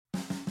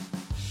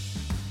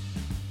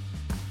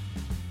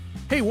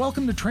Hey,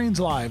 welcome to Trains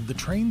Live, the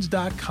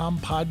Trains.com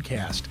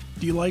podcast.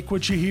 Do you like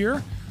what you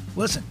hear?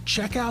 Listen,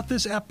 check out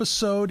this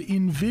episode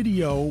in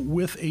video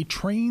with a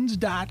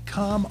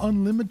Trains.com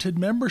unlimited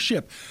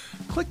membership.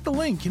 Click the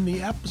link in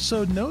the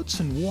episode notes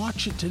and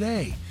watch it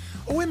today.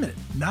 Oh, wait a minute,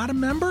 not a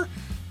member?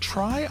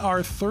 Try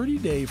our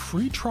 30-day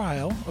free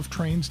trial of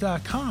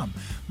Trains.com,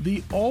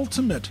 the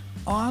ultimate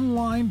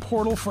online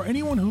portal for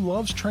anyone who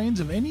loves trains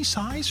of any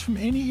size from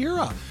any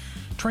era.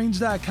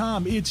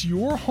 Trains.com, it's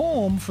your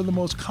home for the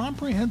most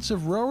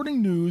comprehensive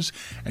railroading news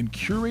and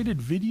curated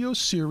video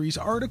series,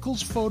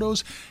 articles,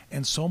 photos,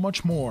 and so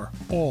much more,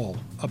 all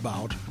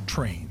about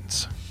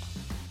trains.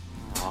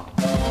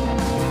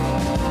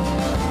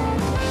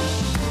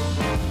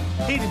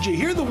 Hey, did you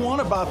hear the one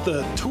about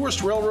the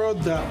tourist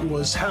railroad that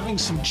was having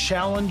some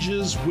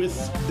challenges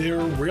with their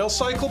rail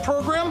cycle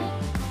program?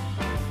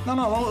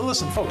 No,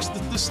 listen, folks,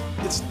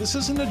 this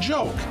isn't a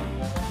joke.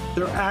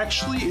 There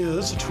actually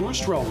is a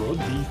tourist railroad,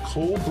 the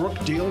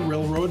Colebrookdale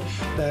Railroad,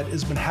 that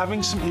has been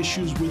having some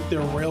issues with their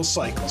rail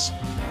cycles.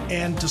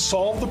 And to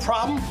solve the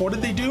problem, what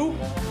did they do?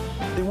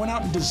 They went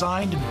out and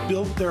designed and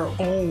built their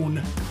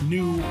own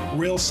new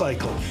rail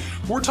cycle.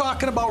 We're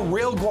talking about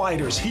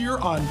RailGliders here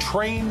on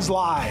Trains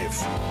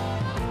Live.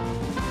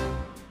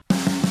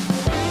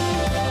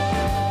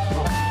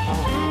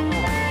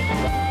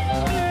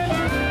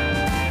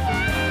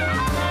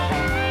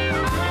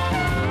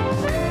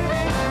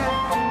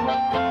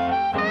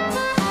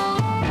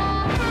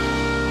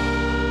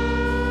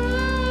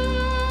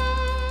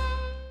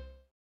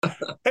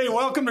 Hey,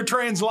 welcome to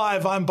Trains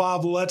Live. I'm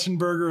Bob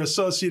Letzenberger,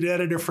 Associate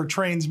Editor for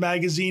Trains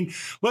Magazine.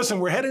 Listen,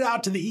 we're headed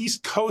out to the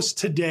East Coast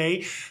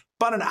today.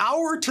 About an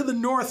hour to the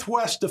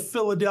northwest of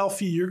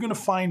Philadelphia, you're going to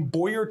find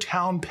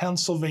Boyertown,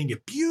 Pennsylvania.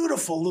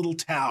 Beautiful little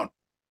town.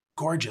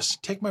 Gorgeous.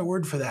 Take my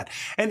word for that.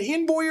 And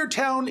in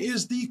Boyertown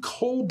is the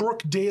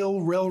Colebrookdale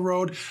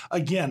Railroad.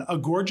 Again, a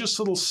gorgeous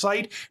little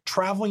site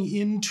traveling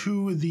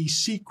into the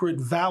Secret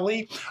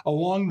Valley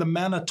along the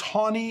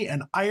Manatawny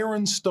and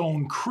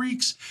Ironstone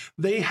Creeks.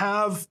 They've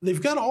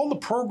got all the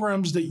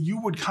programs that you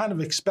would kind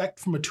of expect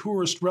from a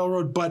tourist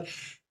railroad, but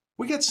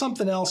we got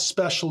something else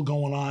special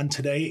going on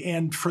today.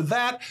 And for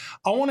that,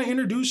 I want to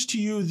introduce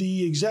to you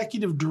the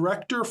executive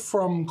director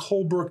from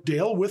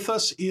Colebrookdale. With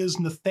us is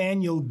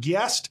Nathaniel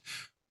Guest.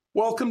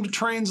 Welcome to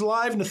Trains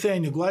Live,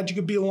 Nathaniel. Glad you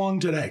could be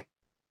along today.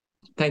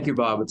 Thank you,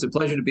 Bob. It's a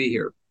pleasure to be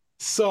here.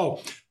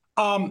 So,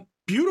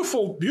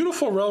 beautiful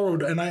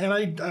railroad, and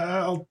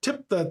I'll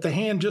tip the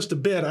hand just a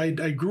bit.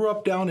 I grew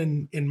up down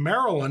in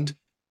Maryland,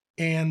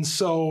 and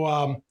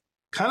so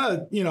kind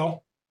of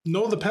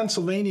know the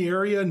Pennsylvania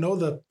area, know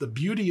the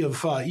beauty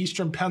of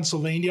eastern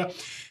Pennsylvania,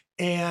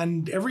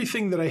 and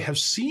everything that I have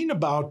seen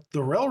about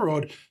the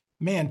railroad.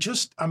 Man,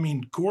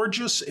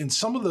 gorgeous. And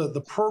some of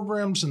the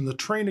programs and the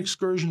train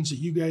excursions that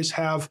you guys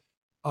have,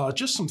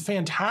 just some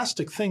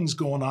fantastic things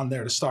going on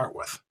there to start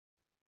with.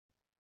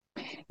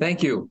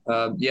 Thank you.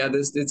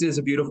 This is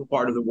a beautiful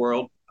part of the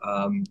world.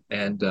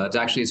 It's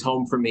actually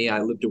home for me.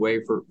 I lived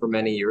away for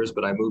many years,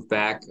 but I moved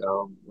back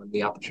when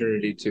the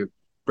opportunity to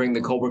bring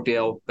the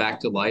Colebrookdale back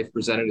to life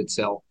presented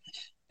itself.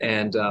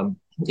 And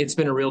it's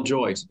been a real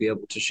joy to be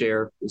able to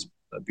share this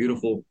a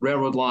beautiful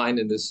railroad line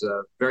in this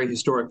very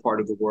historic part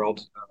of the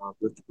world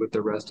with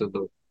the rest of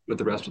the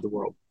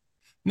world.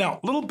 Now,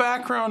 a little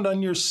background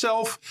on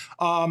yourself.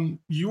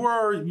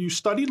 You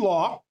studied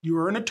law. You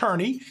are an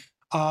attorney.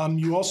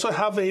 You also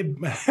have a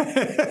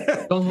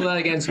don't hold that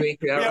against me.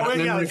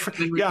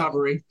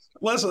 Recovery.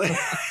 Listen.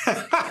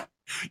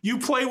 You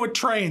play with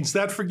trains.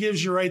 That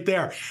forgives you right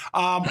there.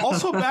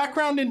 Also,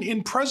 background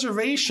in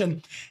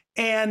preservation.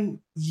 And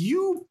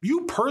you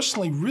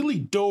personally really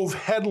dove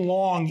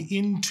headlong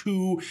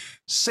into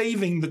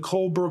saving the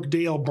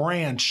Colebrookdale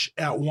branch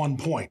at one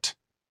point.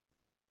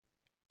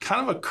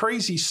 Kind of a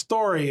crazy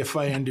story, if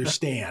I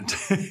understand.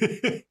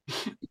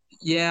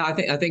 Yeah,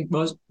 I think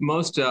most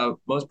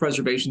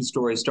preservation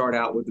stories start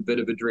out with a bit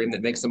of a dream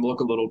that makes them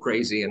look a little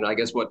crazy, and I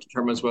guess what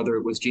determines whether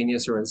it was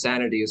genius or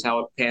insanity is how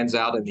it pans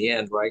out in the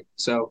end, right?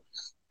 So.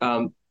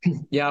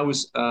 I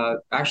was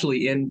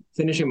actually in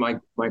finishing my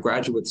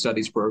graduate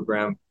studies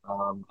program.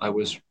 I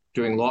was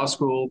doing law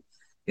school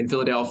in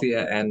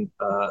Philadelphia and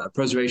a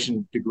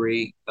preservation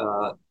degree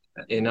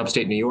in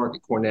upstate New York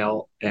at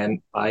Cornell.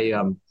 And I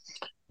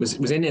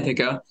was in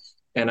Ithaca,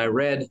 and I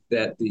read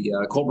that the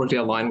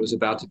Colebrookdale line was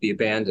about to be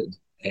abandoned.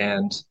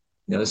 And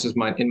this is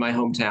in my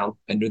hometown.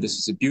 I knew this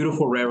is a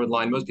beautiful railroad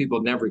line most people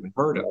had never even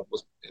heard of.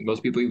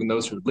 Most people, even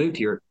those who lived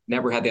here,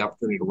 never had the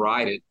opportunity to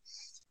ride it.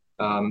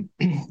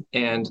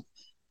 And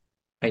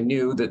I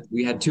knew that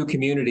we had two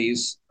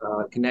communities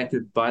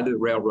connected by the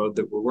railroad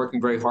that were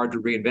working very hard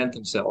to reinvent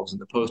themselves in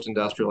the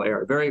post-industrial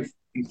era. Very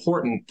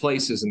important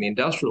places in the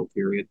industrial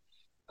period,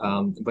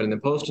 but in the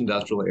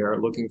post-industrial era,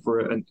 looking for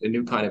a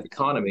new kind of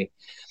economy.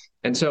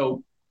 And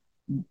so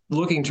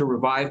looking to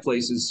revive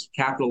places,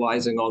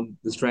 capitalizing on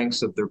the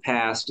strengths of their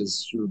past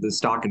is sort of the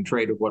stock and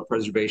trade of what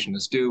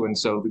preservationists do. And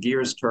so the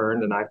gears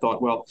turned, and I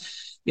thought, well,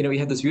 you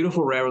have this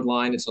beautiful railroad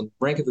line. It's on the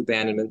brink of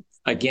abandonment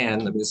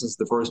again. I mean, this is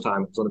the first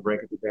time it's on the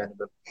brink of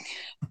abandonment.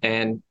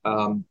 And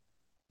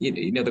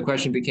the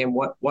question became,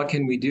 what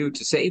can we do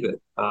to save it?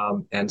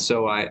 And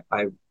so I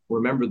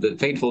remember the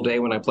fateful day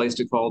when I placed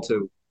a call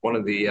to one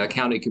of the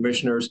county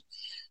commissioners,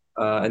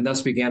 and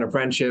thus began a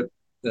friendship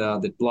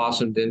that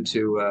blossomed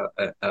into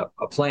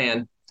a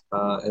plan.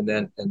 And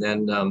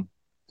then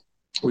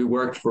we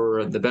worked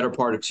for the better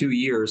part of 2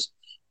 years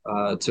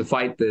to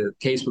fight the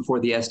case before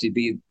the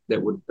STB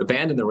that would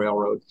abandon the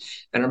railroad.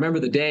 And I remember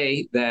the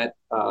day that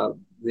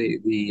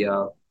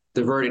the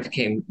verdict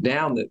came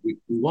down that we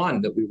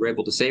won, that we were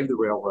able to save the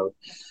railroad.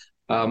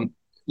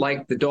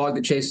 Like the dog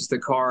that chases the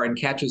car and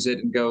catches it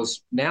and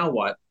goes, now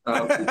what?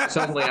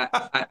 Suddenly,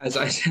 as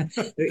I said,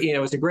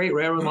 it's a great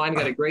railroad line,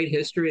 got a great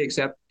history,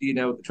 except,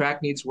 the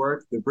track needs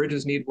work, the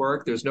bridges need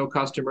work, there's no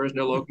customers,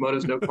 no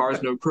locomotives, no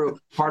cars, no crew.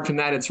 Apart from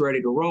that, it's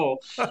ready to roll.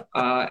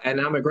 And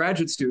I'm a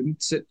graduate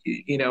student,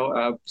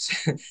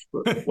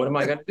 what am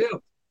I going to do?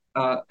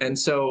 And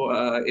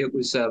so it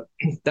was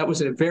that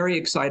was a very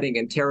exciting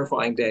and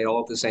terrifying day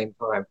all at the same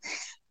time.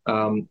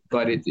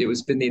 But it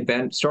was been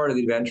the start of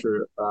the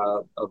adventure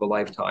of a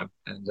lifetime,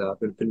 and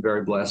I've been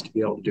very blessed to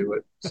be able to do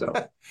it. So,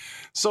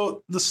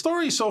 so the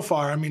story so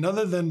far, I mean,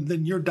 other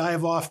than your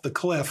dive off the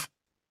cliff,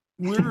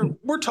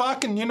 we're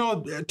talking,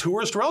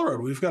 tourist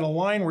railroad. We've got a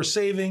line we're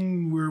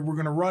saving. We're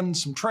going to run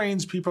some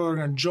trains. People are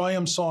going to enjoy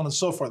them, so on and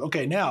so forth.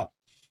 Okay, now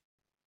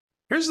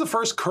here's the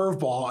first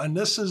curveball, and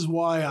this is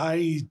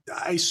why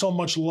I so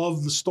much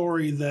love the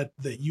story that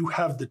you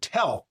have to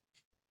tell.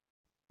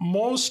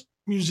 Most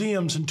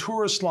museums and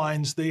tourist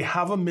lines, they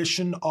have a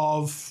mission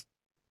of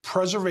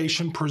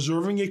preservation,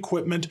 preserving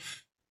equipment,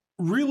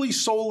 really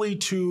solely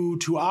to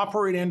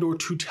operate and or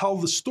to tell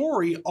the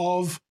story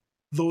of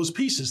those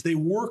pieces. They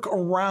work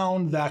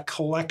around that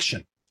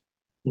collection.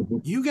 Mm-hmm.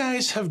 You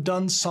guys have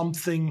done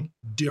something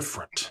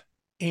different,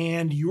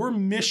 and your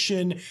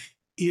mission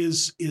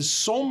is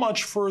so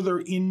much further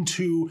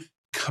into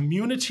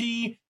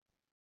community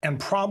and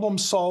problem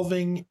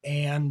solving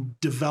and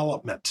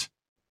development.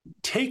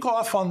 Take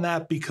off on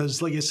that,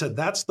 because, like I said,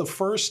 that's the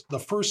first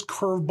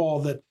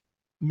curveball that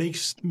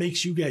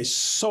makes you guys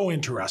so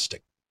interesting.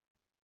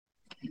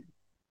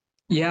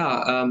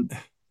 Yeah,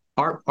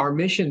 our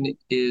mission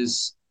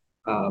is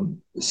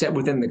set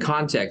within the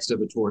context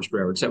of a tourist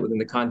railroad, set within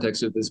the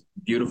context of this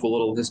beautiful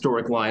little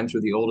historic line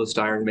through the oldest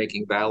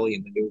iron-making valley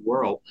in the New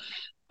World.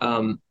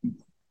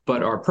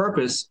 But our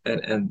purpose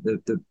and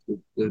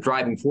the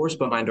driving force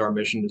behind our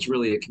mission is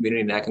really a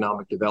community and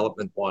economic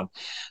development one.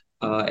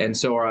 And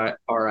so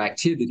our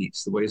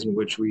activities, the ways in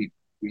which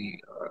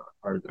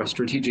our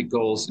strategic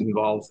goals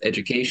involve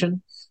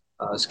education,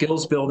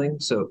 skills building,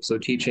 so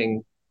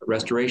teaching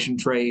restoration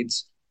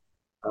trades,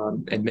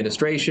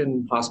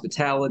 administration,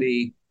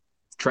 hospitality,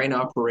 train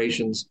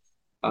operations,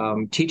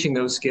 teaching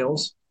those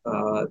skills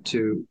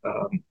to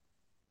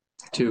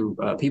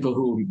people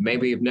who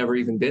maybe have never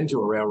even been to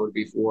a railroad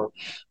before,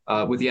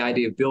 with the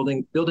idea of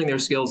building their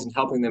skills and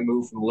helping them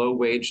move from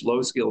low-wage,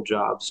 low-skill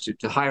jobs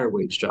to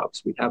higher-wage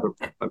jobs. We have a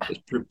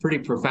pretty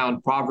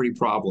profound poverty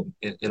problem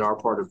in our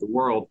part of the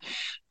world,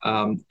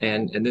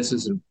 and this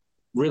is a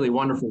really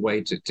wonderful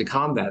way to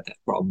combat that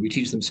problem. We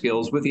teach them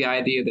skills with the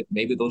idea that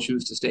maybe they'll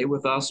choose to stay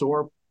with us,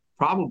 or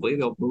probably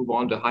they'll move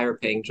on to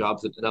higher-paying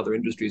jobs in other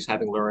industries,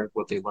 having learned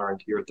what they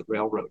learned here at the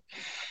railroad.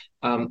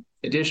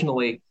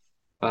 Additionally,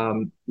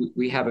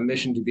 we have a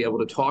mission to be able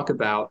to talk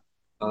about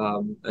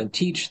and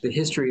teach the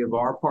history of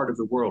our part of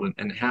the world,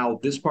 and how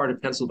this part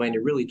of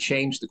Pennsylvania really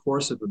changed the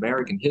course of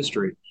American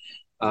history.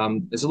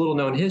 It's a little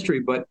known history,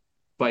 but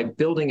by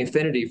building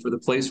affinity for the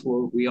place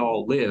where we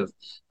all live,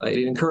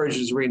 it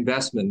encourages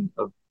reinvestment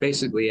of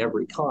basically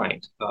every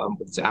kind.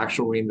 It's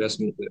actual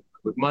reinvestment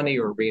with money,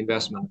 or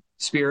reinvestment of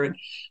spirit,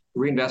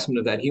 reinvestment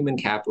of that human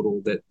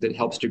capital that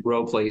helps to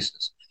grow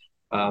places.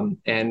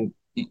 And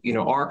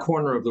our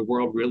corner of the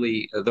world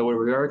really, though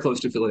we're very close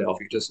to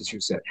Philadelphia, just as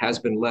you said, has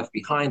been left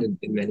behind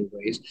in many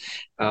ways.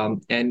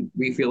 And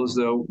we feel as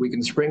though we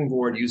can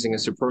springboard using a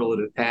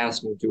superlative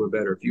past into a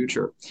better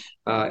future.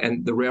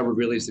 And the railroad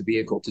really is the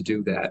vehicle to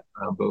do that,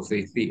 both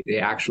the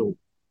actual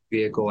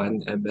vehicle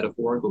and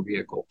metaphorical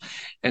vehicle.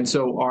 And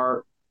so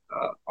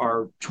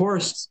our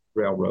tourist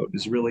railroad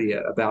is really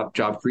about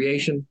job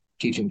creation,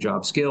 teaching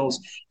job skills,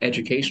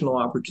 educational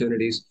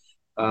opportunities,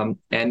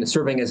 and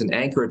serving as an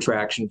anchor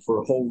attraction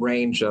for a whole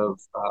range of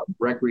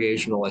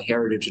recreational and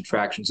heritage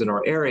attractions in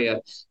our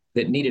area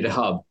that needed a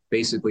hub.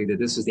 Basically, that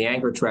this is the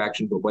anchor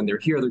attraction, but when they're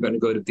here, they're going to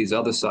go to these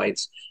other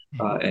sites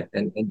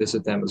and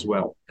visit them as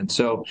well. And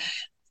so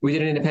we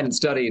did an independent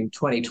study in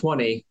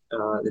 2020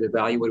 that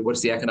evaluated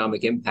what's the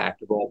economic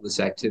impact of all this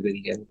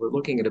activity. And we're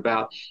looking at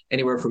about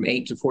anywhere from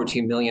 $8 to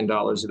 $14 million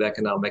of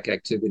economic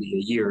activity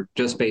a year,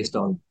 just based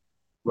on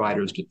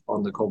riders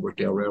on the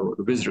Coal-Brookdale Railroad,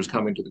 or visitors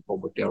coming to the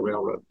Coal-Brookdale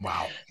Railroad.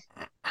 Wow.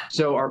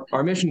 So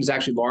our mission is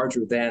actually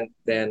larger than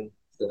the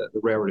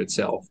railroad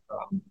itself,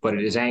 but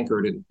it is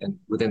anchored in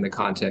within the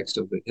context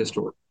of the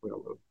historic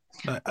railroad.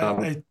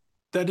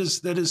 It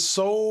is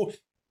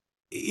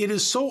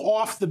so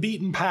off the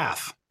beaten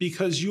path,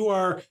 because you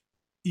have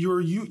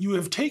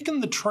taken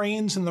the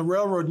trains and the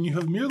railroad and you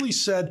have merely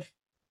said,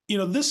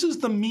 this is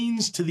the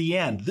means to the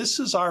end. This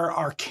is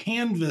our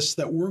canvas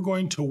that we're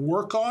going to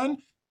work on.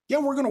 Yeah,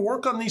 we're going to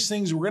work on these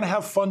things. We're going to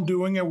have fun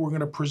doing it. We're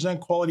going to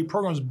present quality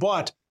programs.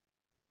 But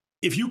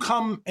if you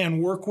come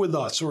and work with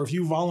us, or if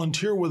you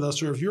volunteer with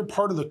us, or if you're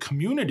part of the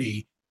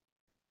community,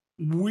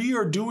 we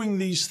are doing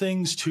these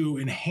things to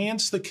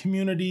enhance the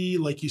community.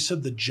 Like you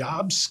said, the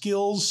job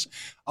skills.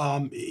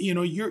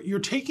 You're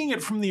taking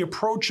it from the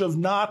approach of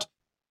not,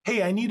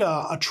 hey, I need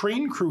a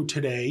train crew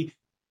today.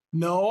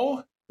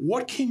 No,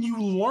 what can you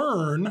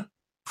learn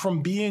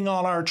from being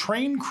on our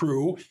train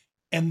crew?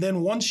 And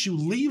then once you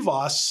leave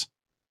us,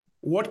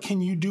 what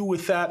can you do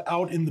with that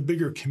out in the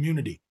bigger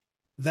community?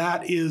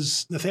 That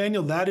is,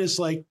 Nathaniel, that is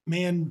like,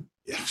 man,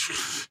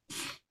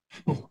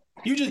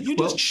 you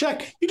just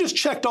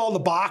checked all the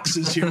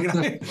boxes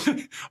here.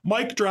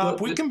 Mic drop.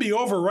 We can be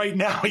over right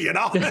now,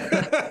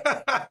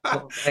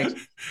 Well,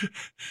 thanks.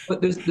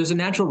 But there's a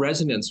natural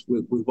resonance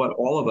with what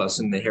all of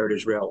us in the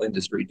heritage rail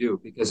industry do,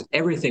 because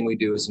everything we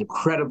do is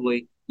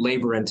incredibly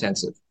labor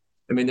intensive.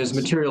 I mean, there's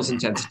materials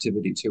intensity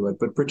to it,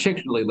 but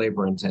particularly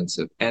labor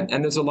intensive. And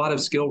there's a lot of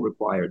skill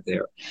required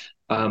there.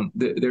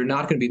 They're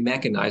not going to be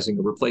mechanizing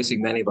or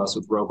replacing many of us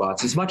with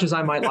robots, as much as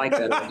I might like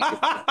that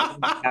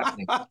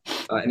happening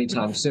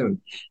anytime soon.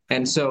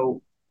 And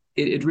so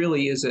it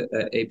really is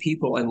a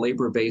people and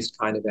labor-based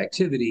kind of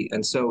activity.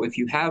 And so if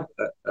you have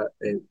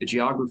a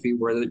geography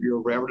where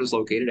your railroad is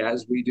located,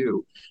 as we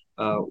do,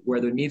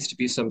 where there needs to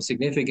be some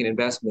significant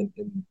investment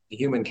in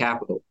human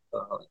capital,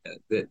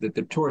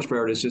 the tourist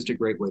railroad is just a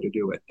great way to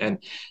do it. And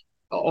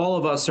all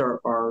of us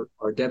are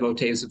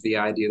devotees of the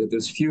idea that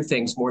there's few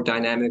things more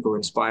dynamic or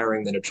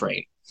inspiring than a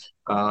train.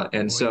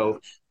 So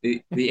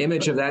the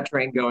image of that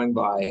train going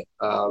by,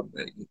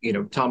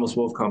 Thomas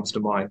Wolfe comes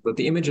to mind, but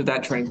the image of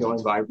that train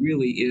going by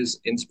really is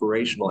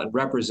inspirational and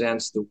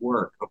represents the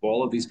work of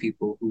all of these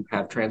people who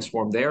have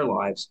transformed their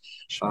lives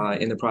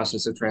in the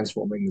process of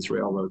transforming this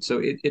railroad.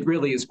 So it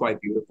really is quite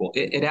beautiful.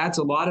 It adds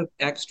a lot of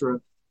extra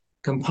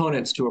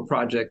components to a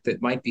project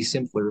that might be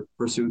simpler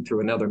pursued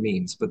through another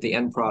means, but the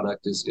end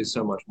product is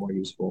so much more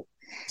useful.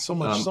 So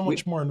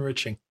much more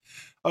enriching.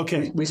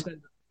 Okay. We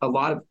spend a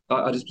lot of,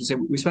 I'll just say,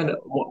 we spend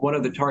one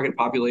of the target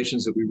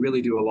populations that we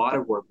really do a lot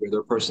of work with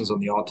are persons on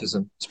the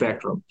autism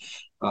spectrum.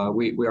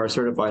 We are a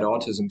certified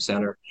autism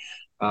center.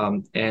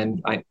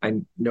 And I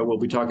know we'll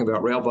be talking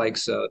about rail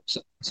bikes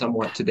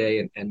somewhat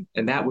today. And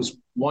that was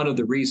one of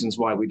the reasons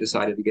why we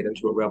decided to get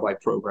into a rail bike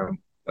program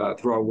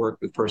through our work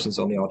with persons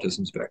on the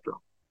autism spectrum.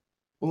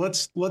 Well,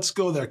 let's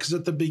go there, because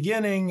at the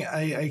beginning,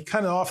 I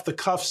kind of off the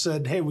cuff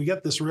said, hey, we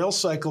got this rail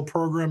cycle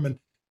program and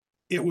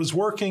it was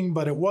working,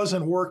 but it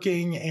wasn't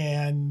working.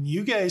 And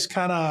you guys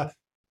kind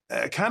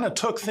of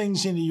took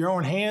things into your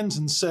own hands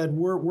and said,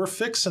 we're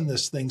fixing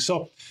this thing.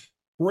 So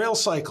rail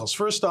cycles,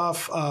 first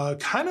off,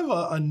 kind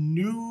of a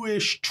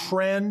newish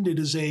trend. It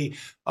is a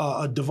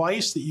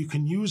device that you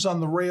can use on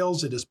the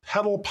rails. It is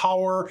pedal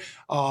power,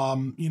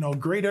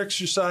 great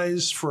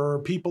exercise for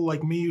people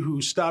like me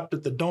who stopped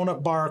at the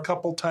donut bar a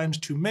couple times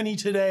too many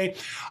today.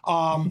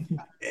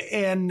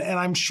 And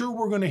I'm sure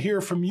we're going to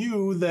hear from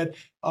you that,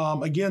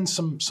 again,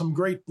 some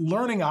great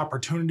learning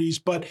opportunities.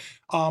 But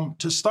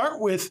to start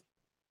with,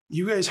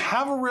 you guys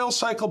have a rail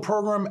cycle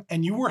program,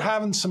 and you were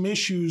having some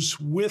issues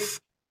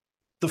with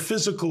the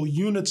physical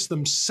units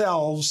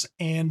themselves,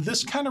 and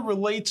this kind of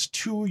relates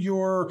to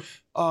your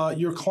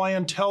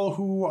clientele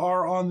who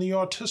are on the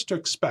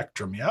autistic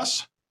spectrum,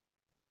 yes?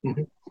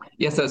 Mm-hmm.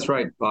 Yes, that's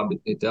right, Bob.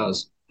 It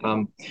does.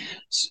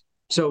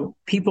 So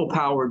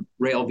people-powered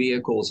rail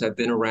vehicles have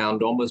been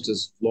around almost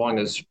as long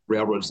as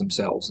railroads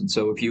themselves. And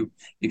so if you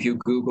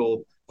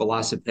Google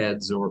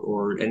velocipedes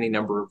or any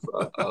number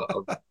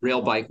of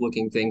rail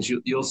bike-looking things,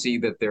 you'll see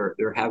that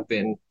there have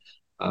been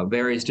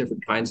various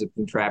different kinds of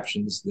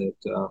contraptions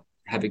that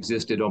have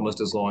existed almost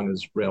as long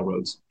as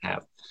railroads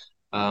have.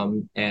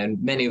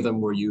 And many of them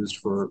were used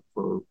for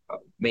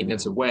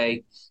maintenance of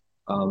way.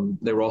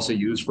 They were also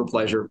used for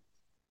pleasure.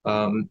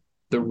 The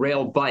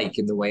rail bike,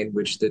 in the way in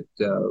which that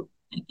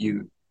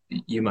you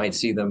might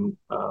see them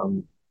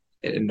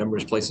in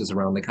numerous places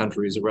around the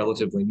country, is a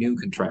relatively new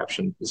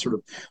contraption. They sort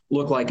of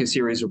look like a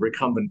series of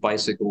recumbent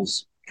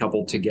bicycles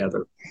coupled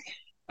together.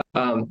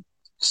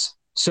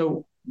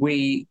 So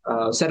we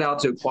set out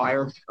to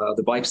acquire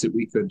the bikes that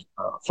we could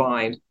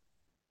find.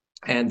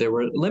 And there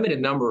were a limited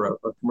number of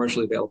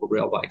commercially available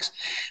rail bikes.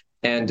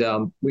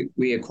 And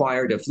we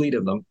acquired a fleet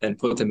of them and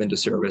put them into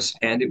service.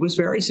 And it was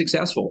very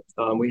successful.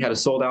 We had a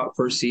sold out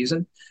first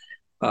season.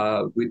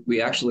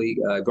 We actually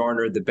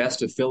garnered the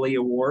Best of Philly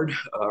award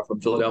from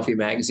Philadelphia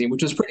Magazine,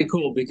 which was pretty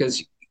cool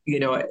because,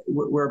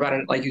 we're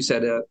about, like you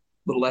said, a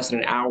little less than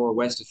an hour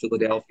west of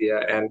Philadelphia.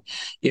 And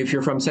if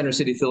you're from Center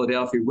City,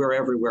 Philadelphia, we're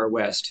everywhere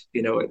west.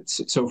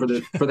 So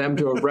for them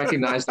to have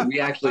recognized that we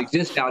actually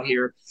exist out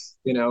here,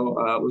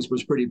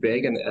 was pretty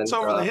big. And it's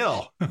over the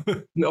hill.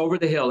 Over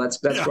the hill.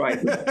 That's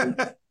right.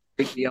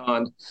 Right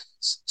beyond.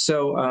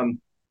 So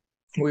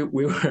we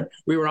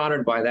were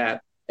honored by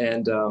that,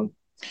 and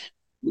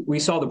we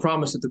saw the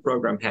promise that the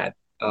program had.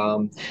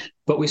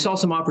 But we saw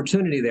some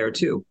opportunity there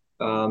too.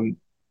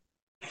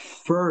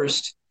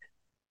 First,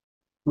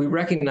 we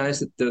recognize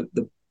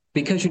that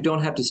because you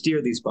don't have to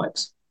steer these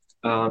bikes,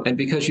 and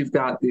because you've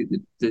got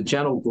the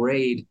gentle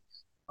grade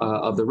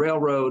of the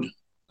railroad,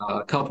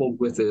 coupled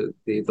with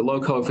the low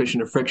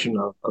coefficient of friction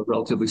of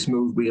relatively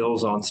smooth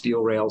wheels on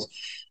steel rails,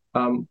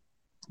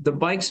 the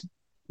bikes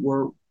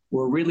were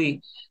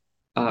really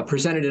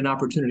presented an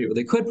opportunity, or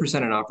they could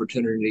present an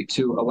opportunity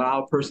to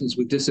allow persons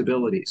with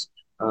disabilities,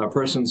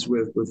 persons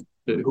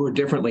who are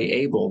differently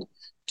abled,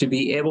 to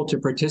be able to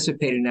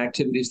participate in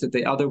activities that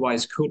they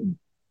otherwise couldn't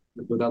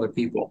with other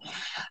people.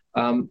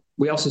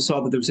 We also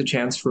saw that there was a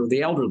chance for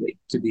the elderly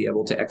to be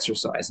able to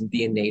exercise and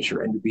be in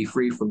nature and to be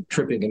free from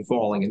tripping and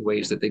falling in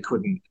ways that they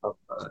couldn't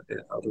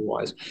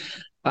otherwise,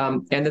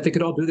 and that they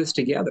could all do this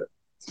together.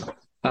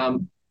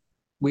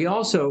 We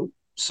also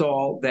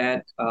saw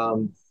that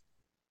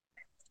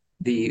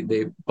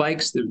the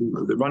bikes,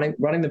 the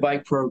running the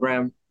bike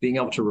program, being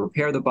able to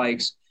repair the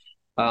bikes,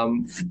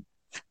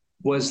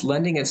 was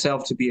lending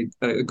itself to be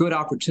a good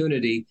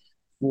opportunity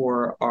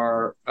for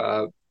our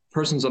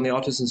persons on the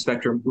autism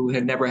spectrum who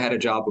had never had a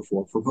job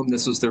before, for whom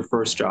this was their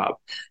first job.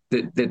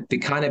 That the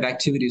kind of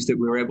activities that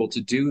we were able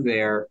to do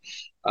there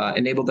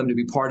enabled them to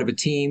be part of a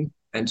team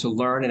and to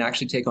learn and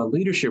actually take on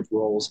leadership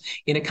roles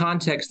in a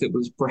context that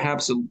was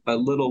perhaps a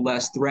little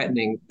less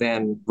threatening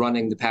than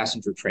running the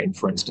passenger train,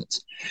 for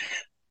instance.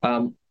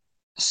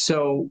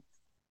 So,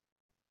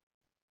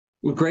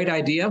 a great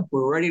idea.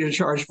 We're ready to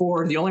charge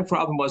forward. The only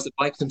problem was the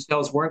bikes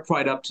themselves weren't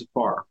quite up to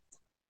par.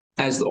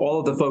 As all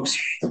of the folks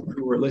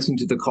who were listening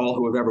to the call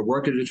who have ever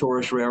worked at a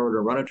tourist railroad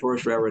or run a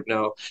tourist railroad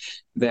know,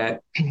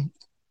 that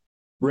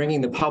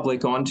bringing the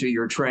public onto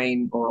your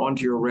train or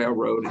onto your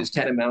railroad is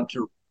tantamount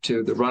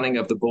to the running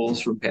of the bulls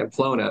from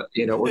Pamplona,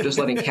 or just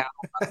letting cattle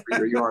run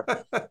through your yard.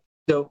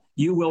 So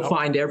you will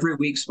find every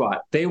weak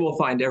spot. They will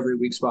find every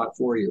weak spot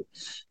for you.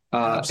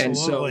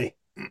 Absolutely.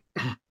 And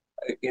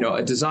so,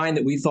 a design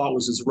that we thought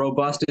was as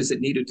robust as it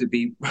needed to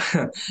be,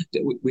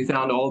 we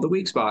found all of the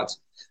weak spots.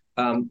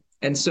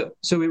 And so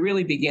we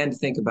really began to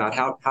think about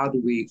how do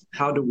we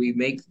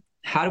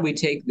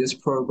take this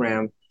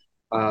program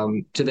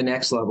to the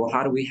next level?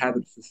 How do we have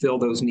it fulfill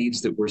those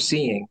needs that we're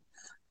seeing?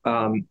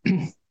 And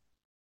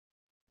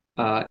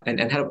how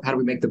do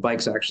we make the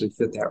bikes actually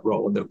fit that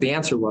role? And the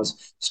answer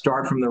was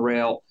start from the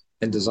rail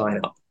and design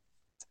up.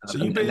 So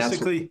you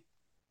basically,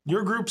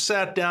 your group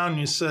sat down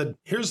and you said,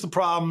 here's the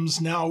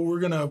problems. Now we're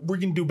gonna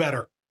do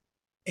better,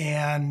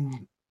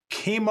 and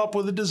came up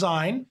with a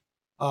design.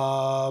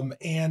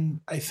 And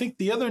I think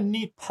the other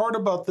neat part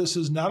about this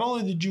is not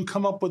only did you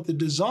come up with the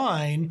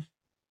design,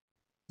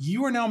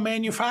 you are now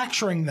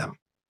manufacturing them,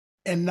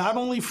 and not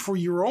only for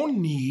your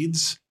own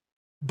needs,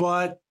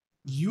 but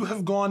you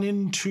have gone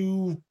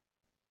into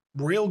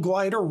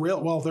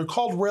RailGlider, well, they're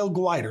called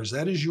RailGliders.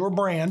 That is your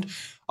brand.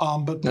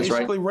 But That's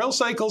basically right. rail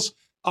cycles,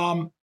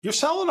 you're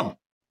selling them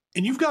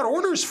and you've got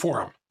orders for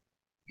them.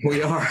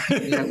 We are.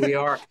 Yeah, we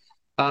are.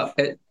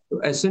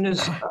 As soon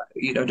as,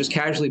 just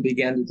casually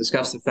began to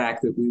discuss the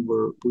fact that we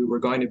were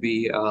going to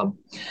be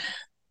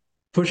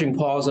pushing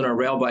pause on our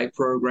rail bike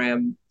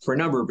program for a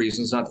number of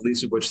reasons, not the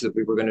least of which that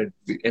we were going to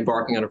be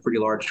embarking on a pretty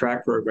large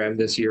track program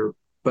this year,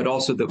 but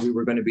also that we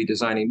were going to be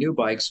designing new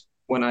bikes.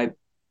 When I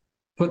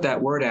put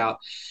that word out,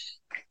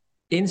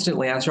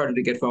 instantly I started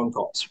to get phone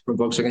calls from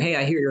folks saying, "Hey,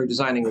 I hear you're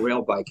designing a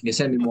rail bike. Can you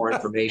send me more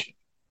information?"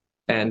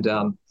 And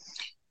I've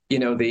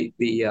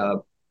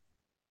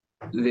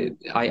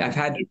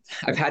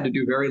had to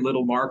do very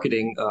little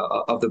marketing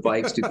of the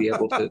bikes to be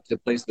able to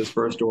place those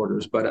first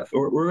orders, but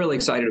we're really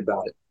excited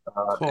about it,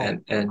 Cool.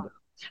 and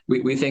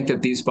we think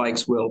that these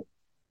bikes will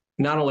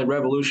not only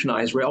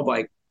revolutionize rail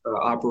bike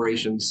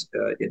operations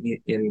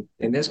in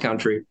this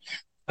country,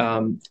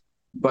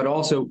 but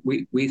also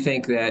we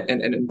think that,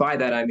 and by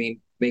that I mean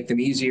make them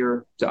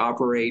easier to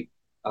operate,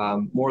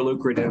 more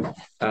lucrative,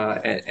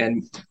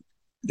 and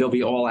they'll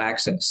be all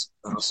access,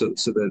 so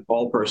that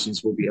all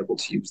persons will be able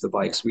to use the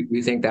bikes.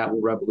 We think that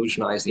will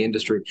revolutionize the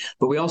industry,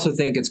 but we also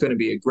think it's going to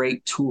be a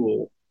great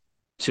tool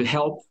to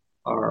help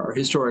our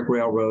historic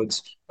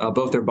railroads,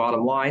 both their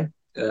bottom line,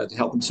 to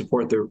help them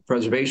support their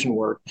preservation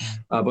work,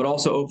 but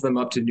also open them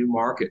up to new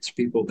markets,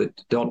 people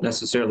that don't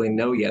necessarily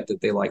know yet that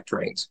they like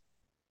trains.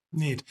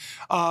 Neat.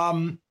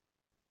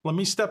 Let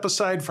me step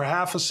aside for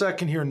half a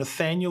second here.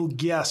 Nathaniel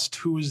Guest,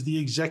 who is the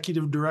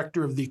executive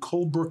director of the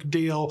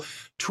Colebrookdale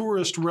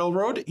Tourist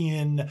Railroad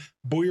in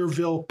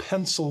Boyerville,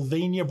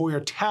 Pennsylvania.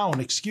 Boyertown,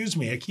 excuse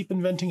me. I keep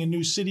inventing a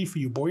new city for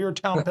you.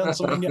 Boyertown,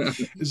 Pennsylvania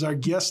is our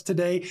guest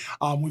today.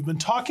 We've been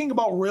talking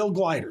about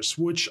RailGliders,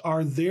 which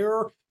are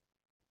their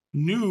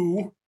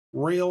new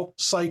rail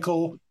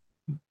cycle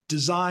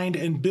designed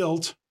and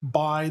built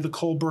by the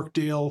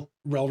Colebrookdale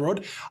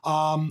Railroad.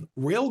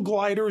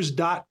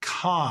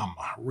 RailGliders.com.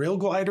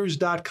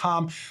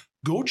 RailGliders.com.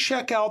 Go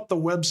check out the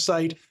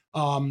website.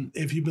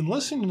 If you've been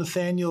listening to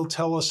Nathaniel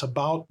tell us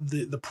about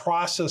the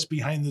process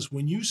behind this,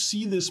 when you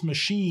see this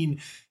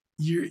machine,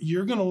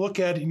 you're going to look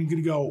at it and you're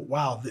going to go,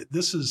 wow,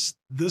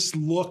 this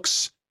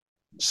looks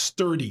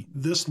sturdy.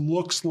 This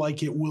looks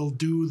like it will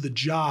do the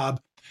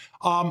job.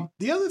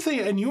 The other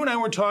thing, and you and I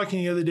were talking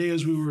the other day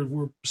as we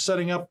were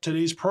setting up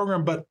today's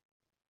program, but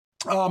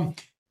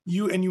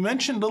You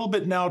mentioned a little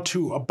bit now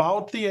too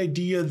about the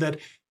idea that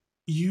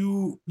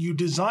you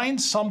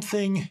designed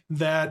something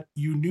that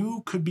you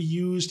knew could be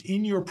used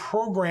in your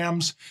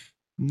programs,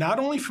 not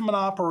only from an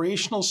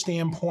operational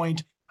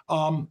standpoint,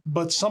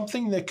 but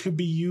something that could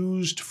be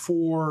used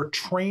for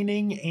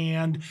training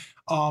and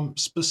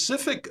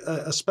specific,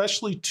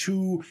 especially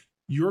to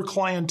your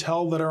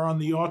clientele that are on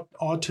the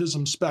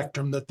autism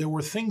spectrum, that there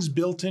were things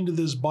built into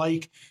this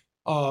bike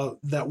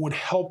that would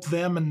help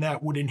them and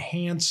that would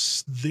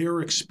enhance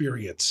their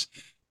experience.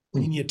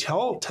 Can you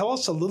tell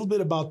us a little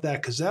bit about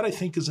that? Because that, I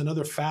think, is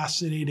another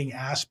fascinating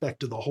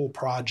aspect of the whole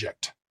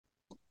project.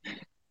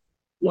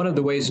 One of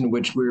the ways in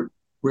which we're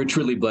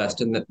truly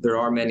blessed, and that there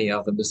are many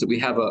of them, is that we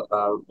have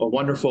a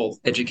wonderful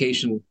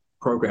education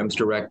programs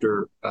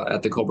director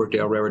at the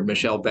Colbert-Dale Railroad,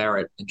 Michelle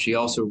Barrett, and she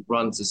also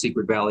runs the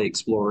Secret Valley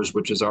Explorers,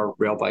 which is our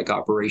rail bike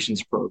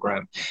operations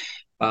program.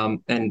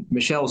 And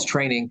Michelle's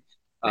training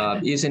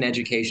is in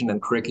education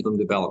and curriculum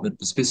development,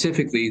 but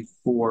specifically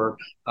for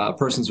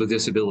persons with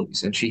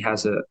disabilities. And she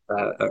has a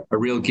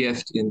real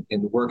gift in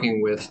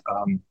working with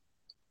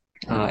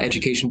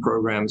education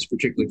programs,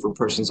 particularly for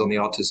persons on the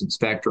autism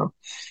spectrum.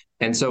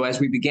 And so as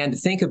we began to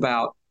think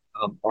about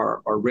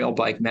our rail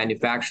bike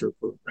manufacturer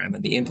program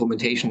and the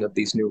implementation of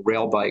these new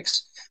rail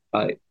bikes,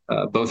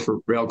 both for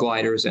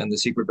RailGliders and the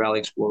Secret Valley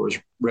Explorers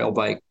rail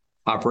bike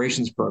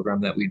operations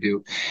program that we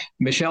do,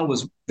 Michelle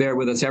was there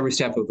with us every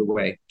step of the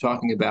way,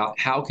 talking about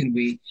how can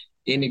we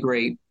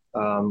integrate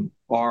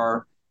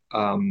our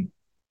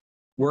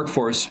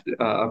workforce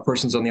of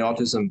persons on the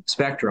autism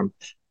spectrum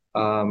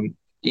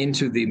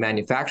into the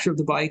manufacture of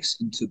the bikes,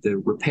 into the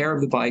repair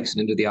of the bikes, and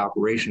into the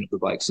operation of the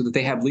bikes, so that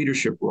they have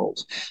leadership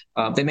roles.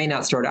 They may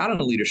not start out in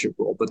a leadership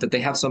role, but that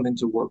they have something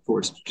to work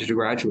towards, to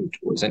graduate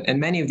towards. And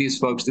many of these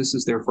folks, this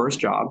is their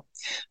first job.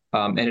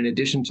 And in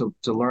addition to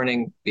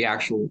learning the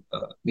actual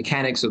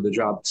mechanics of the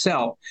job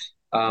itself,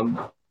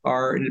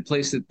 are in a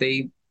place that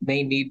they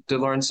may need to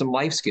learn some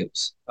life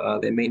skills.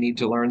 They may need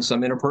to learn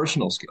some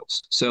interpersonal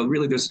skills. So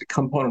really, there's a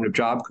component of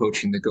job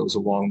coaching that goes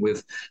along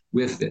with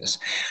this.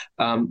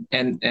 And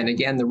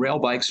again, the rail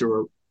bikes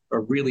are a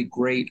really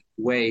great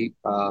way,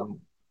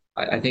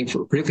 I think,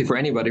 particularly for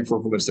anybody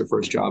for whom it's their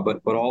first job,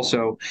 but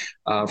also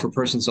for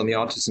persons on the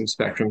autism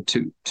spectrum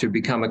to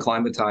become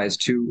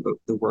acclimatized to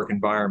the work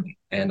environment.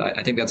 And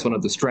I think that's one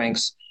of the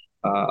strengths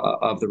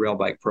of the rail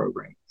bike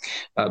program.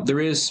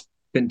 There is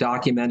been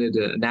documented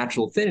a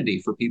natural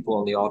affinity for people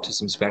on the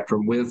autism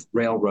spectrum with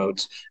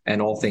railroads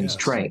and all things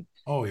train.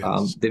 Oh,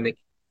 yes.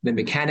 The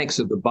mechanics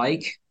of the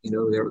bike,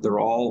 they're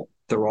all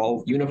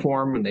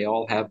uniform, and they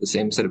all have the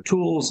same set of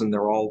tools, and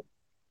they're all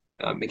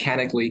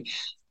mechanically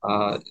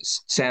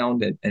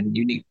sound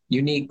and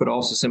unique, but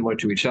also similar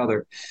to each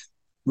other.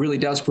 Really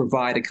does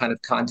provide a kind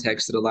of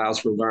context that allows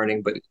for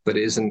learning, but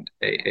isn't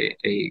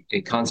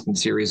a constant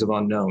series of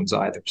unknowns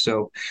either.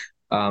 So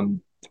when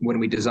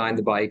we designed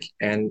the bike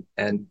and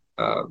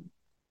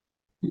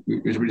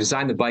we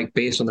designed the bike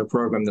based on the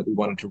program that we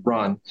wanted to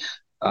run.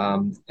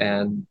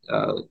 And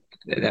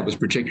that was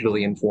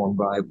particularly informed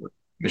by what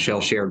Michelle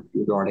shared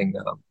regarding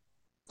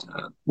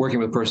working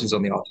with persons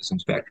on the autism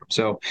spectrum.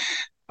 So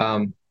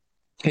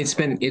it's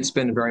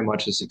been very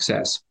much a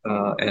success.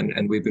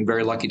 And we've been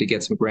very lucky to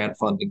get some grant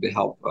funding to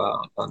help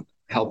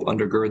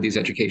undergird these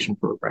education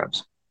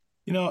programs.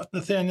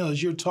 Nathaniel,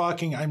 as you're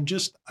talking,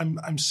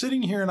 I'm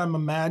sitting here and I'm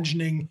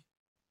imagining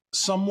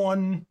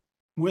someone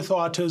with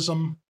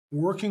autism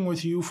working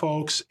with you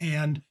folks,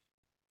 and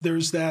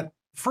there's that,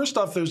 first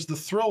off, there's the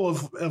thrill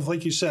of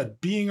like you said,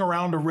 being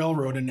around a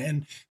railroad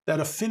and that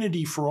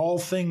affinity for all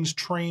things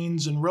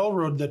trains and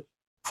railroad that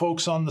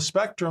folks on the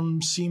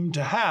spectrum seem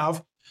to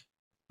have.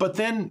 But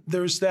then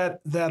there's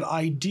that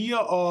idea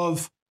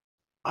of,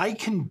 I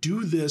can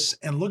do this,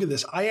 and look at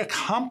this, I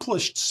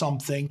accomplished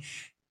something.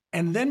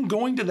 And then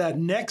going to that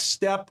next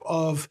step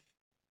of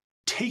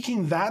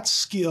taking that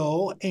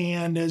skill,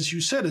 and as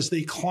you said, as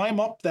they climb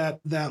up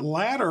that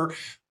ladder,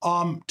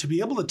 to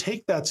be able to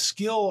take that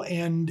skill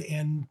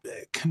and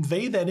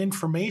convey that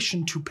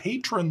information to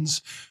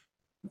patrons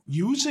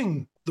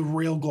using the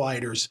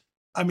RailGliders.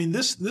 I mean,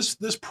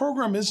 this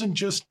program isn't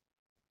just,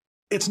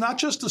 it's not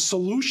just a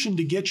solution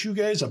to get you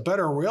guys a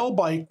better rail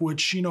bike,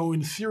 which,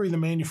 in theory, the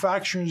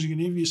manufacturers are going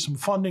to give you some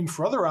funding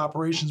for other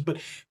operations,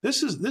 but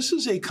this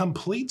is a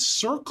complete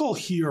circle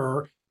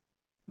here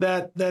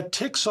that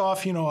ticks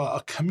off,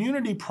 a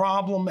community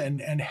problem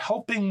and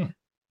helping,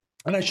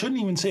 and I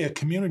shouldn't even say a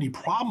community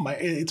problem.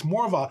 It's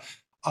more of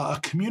a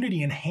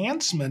community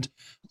enhancement.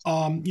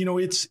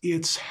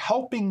 It's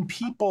helping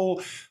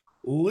people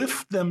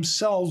lift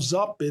themselves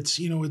up. It's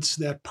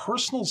that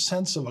personal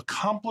sense of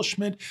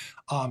accomplishment.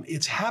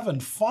 It's having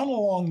fun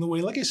along the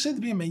way. Like I said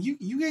to me, man,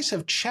 you guys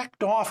have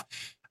checked off.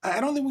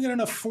 I don't think we got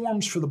enough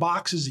forms for the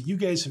boxes that you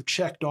guys have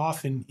checked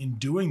off in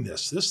doing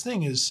this. This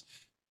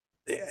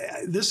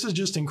is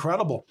just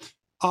incredible.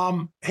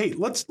 Hey,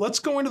 let's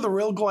go into the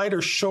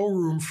RailGlider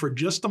showroom for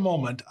just a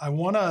moment. I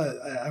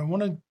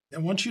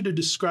want you to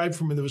describe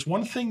for me. There was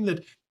one thing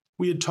that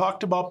we had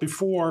talked about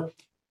before,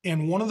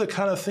 and one of the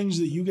kind of things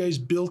that you guys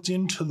built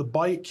into the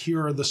bike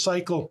here, or the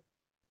cycle,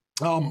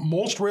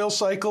 Most rail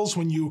cycles,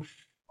 when you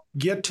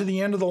get to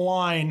the end of the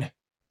line,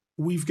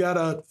 we've got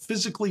to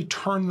physically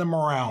turn them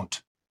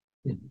around,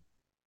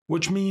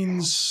 which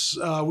means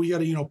we got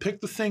to,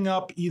 pick the thing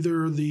up,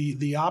 either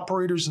the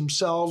operators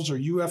themselves, or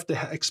you have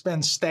to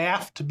expend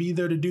staff to be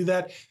there to do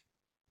that.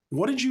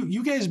 What did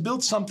you guys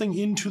built something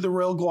into the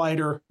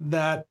RailGlider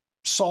that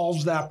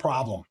solves that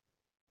problem?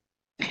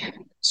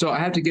 So I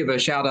have to give a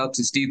shout out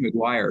to Steve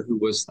McGuire, who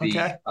was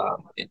the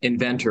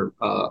inventor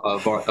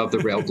of the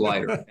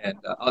RailGlider. And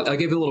I'll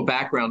give you a little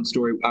background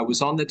story. I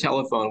was on the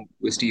telephone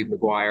with Steve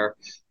McGuire,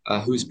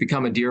 who's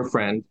become a dear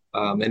friend.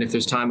 And if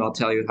there's time, I'll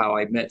tell you how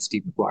I met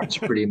Steve McGuire. It's a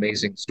pretty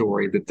amazing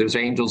story, that there's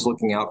angels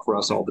looking out for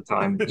us all the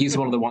time. He's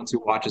one of the ones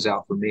who watches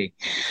out for me.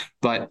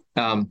 But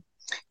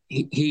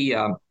he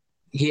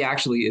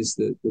actually is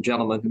the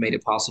gentleman who made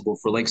it possible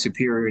for Lake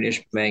Superior and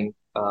Ishpeming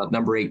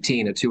number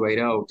 18, a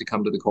 280, to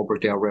come to the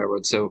Colbrookdale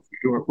Railroad. So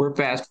we're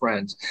fast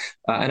friends.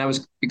 And I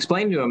was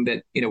explaining to him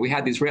that, we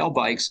had these rail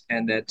bikes,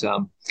 and that,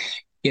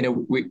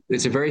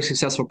 it's a very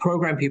successful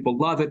program. People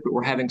love it, but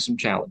we're having some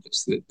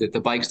challenges, that the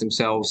bikes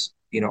themselves,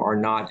 are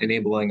not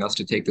enabling us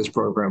to take this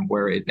program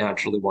where it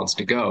naturally wants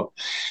to go.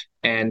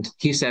 And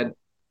he said,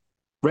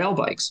 rail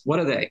bikes, what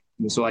are they?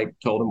 And so I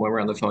told him when we were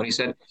on the phone. He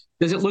said,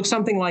 does it look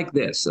something like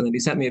this? And then he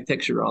sent me a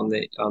picture on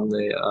the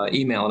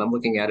email, and I'm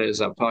looking at it as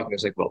I'm talking. I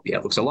was like, well, yeah,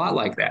 it looks a lot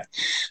like that.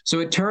 So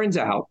it turns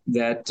out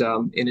that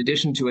in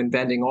addition to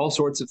inventing all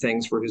sorts of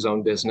things for his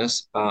own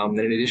business, and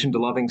in addition to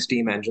loving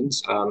steam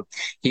engines,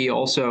 he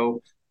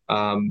also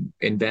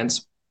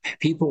invents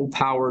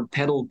people-powered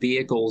pedal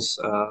vehicles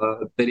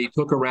that he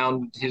took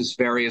around his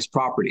various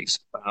properties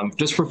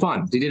just for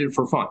fun. He did it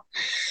for fun.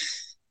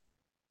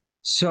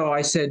 So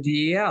I said,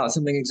 yeah,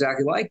 something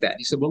exactly like that.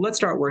 He said, well, let's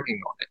start working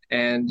on it.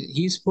 And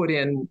he's put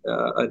in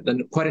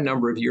quite a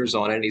number of years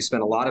on it. And he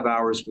spent a lot of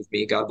hours with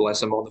me, God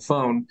bless him, on the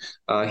phone,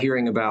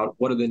 hearing about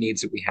what are the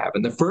needs that we have.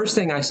 And the first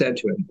thing I said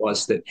to him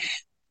was that,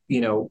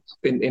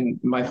 in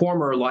my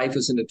former life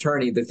as an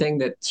attorney, the thing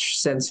that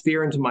sends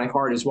fear into my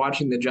heart is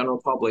watching the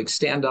general public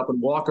stand up and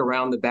walk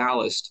around the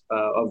ballast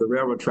of the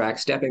railroad track,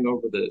 stepping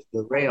over the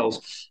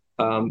rails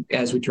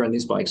as we turn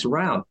these bikes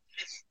around.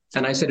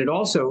 And I said, it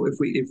also, if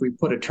we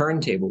put a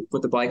turntable,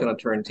 put the bike on a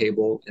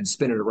turntable and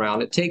spin it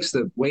around, it takes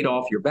the weight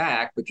off your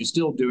back, but you're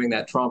still doing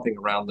that tromping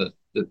around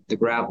the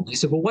gravel. He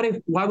said, well,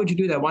 why would you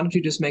do that? Why don't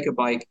you just make a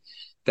bike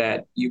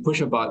that you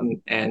push a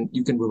button and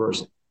you can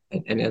reverse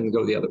it and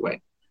go the other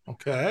way?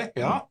 Okay,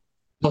 yeah.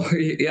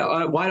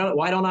 Yeah.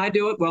 Why don't I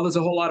do it? Well, there's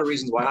a whole lot of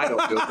reasons why I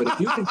don't do it, but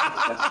if you can do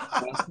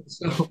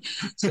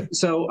that,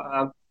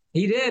 so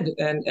he did,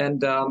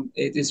 and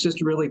it's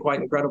just really quite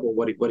incredible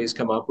what he's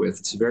come up with.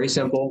 It's very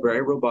simple,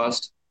 very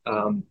robust,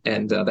 and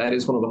that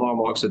is one of the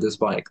hallmarks of this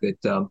bike.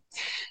 That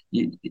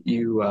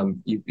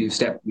you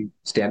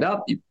stand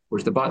up, you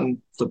push the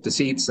button, flip the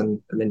seats, and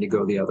then you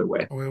go the other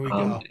way. There we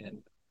go. And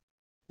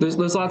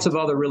there's lots of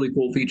other really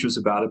cool features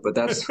about it, but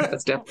that's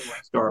definitely what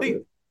I start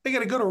with. They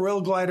got to go to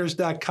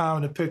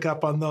railgliders.com to pick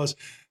up on those.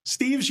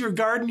 Steve's your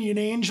guardian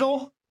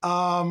angel.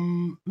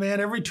 Man,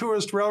 every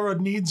tourist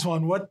railroad needs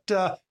one.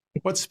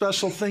 What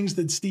special things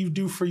did Steve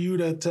do for you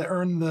to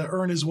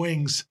earn his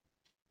wings?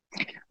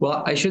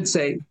 Well, I should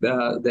say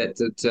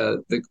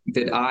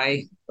that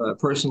I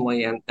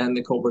personally and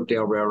the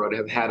Colbrookdale Railroad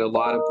have had a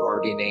lot of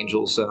guardian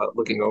angels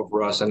looking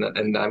over us,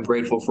 and I'm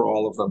grateful for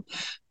all of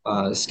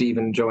them. Steve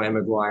and Joanne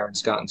McGuire and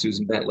Scott and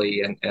Susan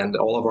Bentley and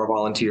all of our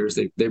volunteers.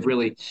 They've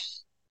really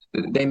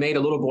made a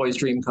little boy's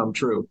dream come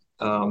true.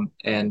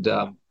 And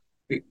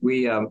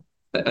we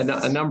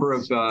a number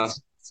of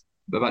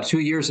about 2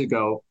 years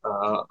ago,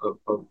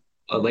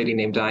 a lady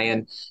named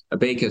Diane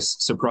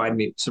Abakis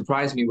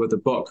surprised me with a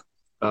book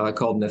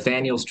called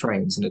Nathaniel's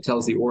Trains, and it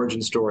tells the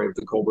origin story of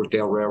the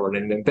Colbrookdale Railroad.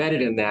 And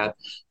embedded in that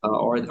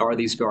are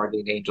these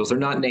guardian angels. They're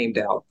not named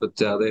out, but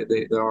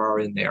they are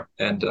in there,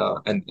 and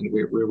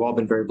we've all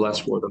been very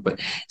blessed for them.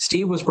 But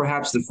Steve was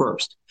perhaps the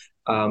first,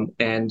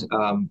 and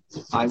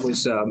I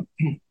was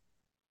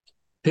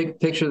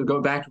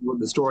go back to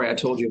the story I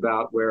told you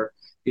about, where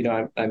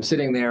I'm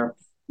sitting there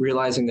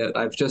realizing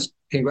that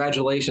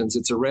congratulations,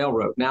 it's a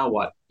railroad. Now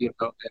what?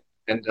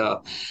 And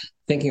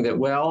thinking that,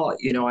 well,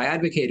 I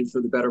advocated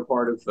for the better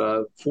part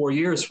of 4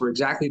 years for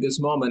exactly this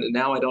moment, and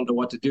now I don't know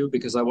what to do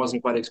because I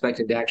wasn't quite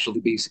expecting to actually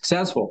be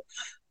successful.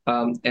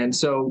 And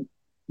so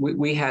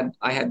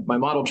I had my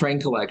model train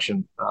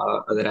collection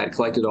that I had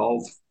collected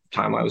all the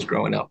time I was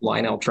growing up,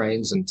 Lionel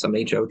trains and some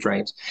HO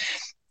trains,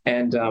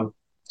 and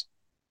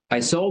I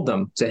sold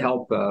them to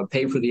help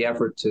pay for the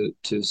effort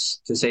to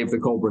save the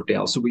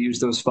Colbrookdale. So we used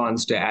those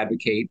funds to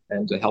advocate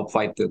and to help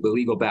fight the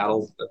legal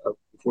battle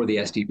for the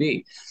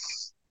STB.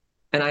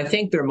 And I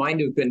think there might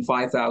have been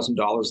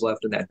 $5,000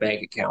 left in that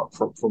bank account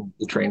from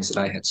the trains that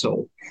I had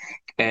sold.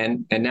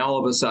 And now all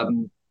of a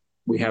sudden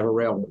we have a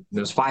railroad.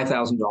 There's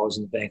 $5,000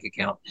 in the bank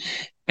account.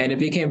 And it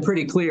became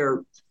pretty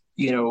clear,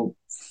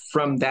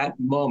 from that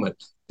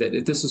moment that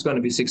if this was going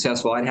to be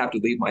successful, I'd have to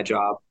leave my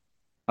job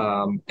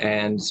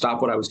and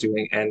stop what I was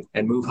doing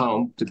and move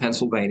home to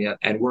Pennsylvania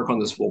and work on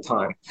this full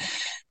time.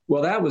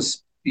 Well, that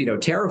was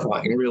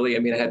terrifying, really. I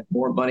mean, I had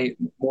more money,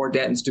 more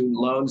debt in student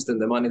loans than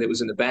the money that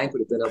was in the bank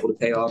would have been able to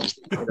pay off.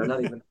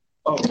 Not even.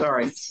 Oh,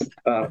 sorry.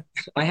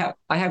 I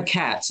have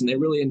cats, and they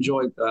really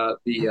enjoy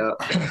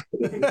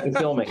the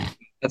filming.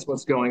 That's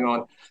what's going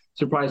on.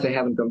 Surprised they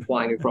haven't come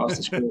flying across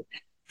the screen.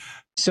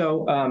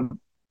 So,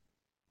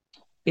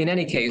 in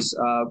any case,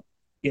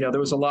 there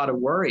was a lot of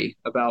worry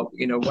about,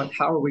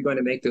 how are we going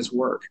to make this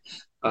work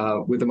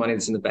with the money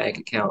that's in the bank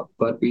account?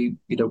 But we,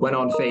 went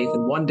on faith,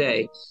 and one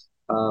day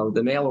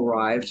the mail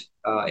arrived,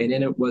 and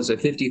in it was a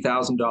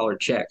 $50,000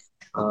 check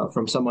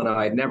from someone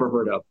I had never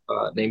heard of,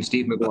 named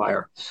Steve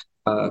McGuire,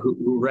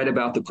 who read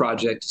about the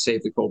project to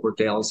save the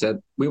Colebrook-Dale and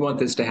said, "We want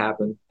this to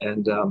happen,"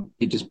 and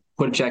he just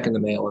put a check in the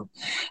mail. And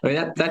I mean,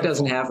 that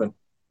doesn't happen.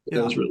 It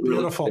was really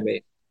beautiful. To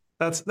me.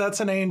 That's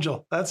an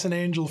angel. That's an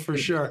angel for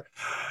sure.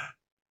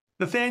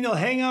 Nathaniel,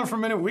 hang on for a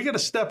minute. We got to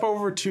step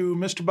over to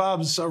Mr.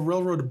 Bob's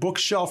Railroad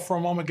bookshelf for a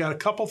moment. Got a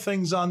couple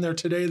things on there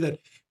today that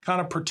kind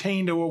of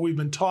pertain to what we've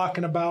been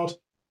talking about.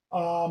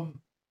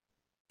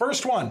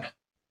 First one,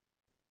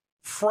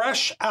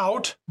 fresh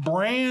out,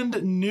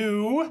 brand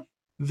new.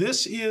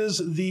 This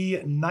is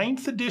the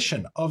 9th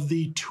edition of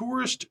the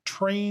Tourist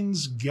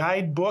Trains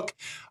Guidebook.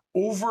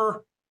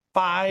 Over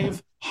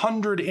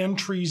 500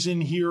 entries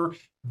in here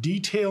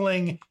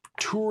detailing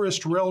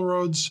tourist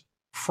railroads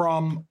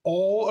from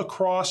all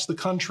across the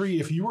country.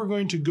 If you were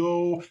going to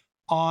go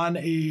on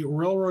a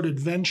railroad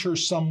adventure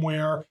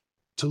somewhere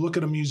to look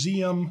at a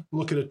museum,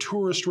 look at a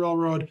tourist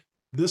railroad,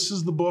 this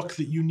is the book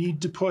that you need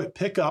to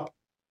pick up.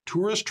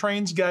 Tourist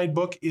Trains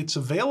Guidebook. It's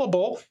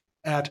available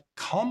at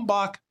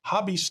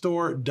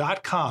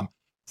kalmbachhobbystore.com.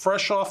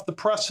 Fresh off the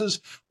presses.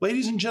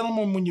 Ladies and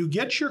gentlemen, when you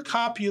get your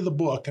copy of the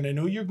book, and I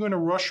know you're going to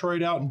rush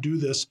right out and do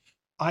this,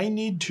 I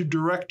need to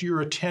direct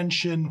your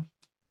attention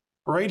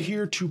right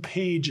here to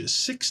page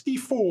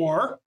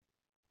 64,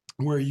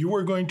 where you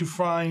are going to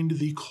find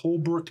the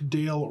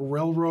Colebrook-Dale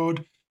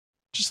Railroad.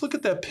 Just look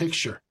at that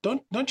picture.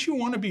 Don't you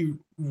want to be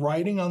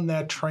riding on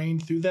that train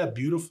through that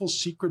beautiful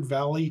Secret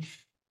Valley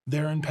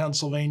there in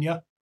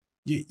Pennsylvania?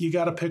 You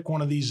got to pick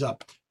one of these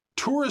up.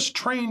 Tourist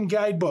Train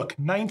Guidebook,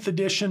 9th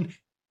edition,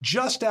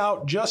 just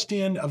out, just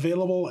in,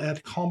 available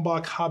at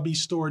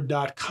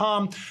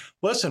kalmbachhobbystore.com.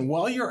 Listen,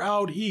 while you're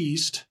out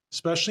east,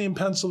 especially in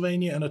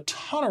Pennsylvania, and a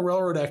ton of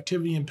railroad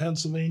activity in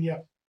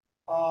Pennsylvania,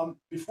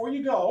 before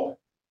you go,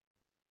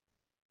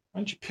 why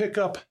don't you pick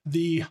up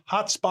the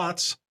hot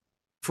spots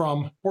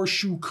from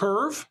Horseshoe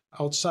Curve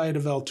outside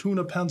of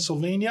Altoona,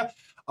 Pennsylvania.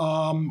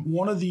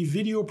 One of the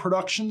video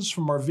productions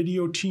from our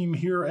video team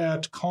here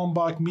at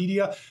Kalmbach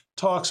Media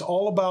talks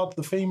all about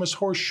the famous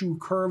Horseshoe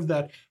Curve,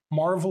 that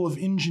marvel of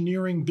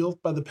engineering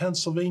built by the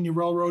Pennsylvania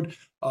Railroad,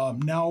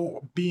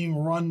 now being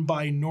run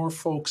by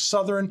Norfolk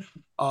Southern.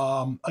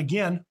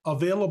 Again,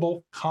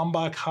 available,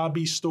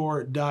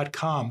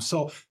 kalmbachhobbystore.com.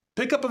 So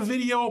pick up a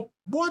video,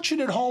 watch it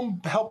at home,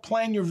 help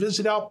plan your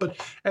visit out. But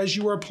as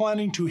you are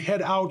planning to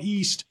head out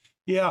east,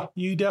 yeah,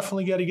 you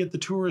definitely got to get the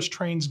Tourist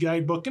Trains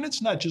Guidebook. And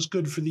it's not just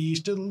good for the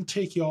East. It'll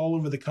take you all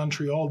over the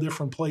country, all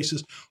different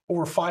places.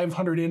 Over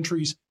 500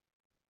 entries.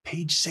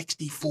 Page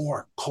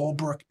 64,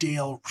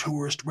 Colebrook-Dale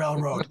Tourist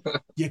Railroad.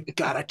 You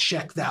got to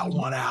check that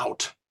one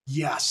out.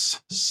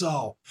 Yes.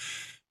 So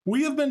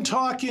we have been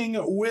talking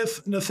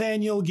with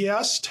Nathaniel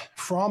Guest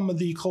from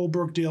the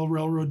Colebrook-Dale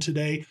Railroad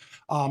today,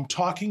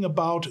 talking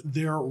about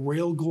their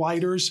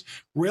RailGliders.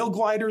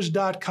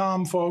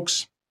 RailGliders.com,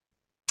 folks.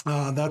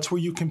 That's where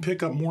you can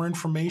pick up more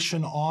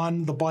information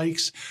on the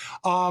bikes.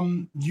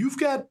 You've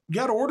got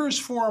orders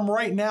for them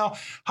right now.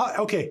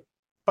 Okay,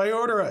 if I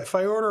order a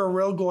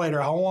RailGlider,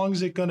 how long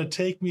is it going to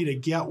take me to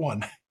get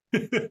one?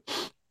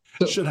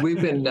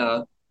 We've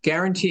been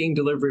guaranteeing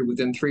delivery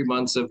within 3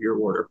 months of your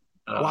order.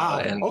 Wow.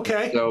 And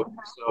okay. So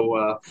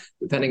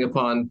depending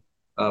upon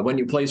when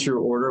you place your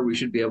order, we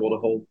should be able to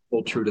hold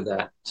true to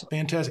that. So.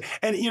 Fantastic.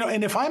 And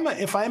and if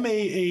I'm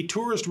a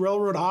tourist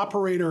railroad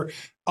operator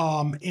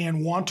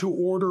and want to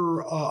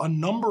order a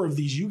number of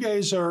these, you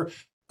guys are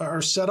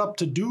set up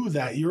to do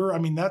that.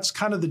 That's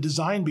kind of the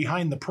design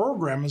behind the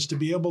program, is to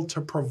be able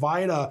to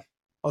provide a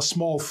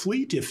small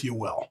fleet, if you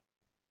will.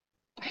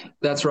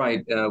 That's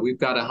right. We've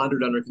got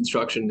 100 under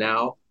construction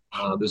now.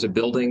 There's a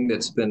building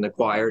that's been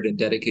acquired and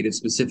dedicated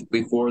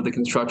specifically for the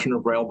construction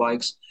of rail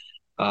bikes.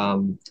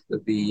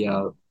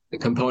 The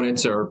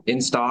components are in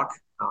stock,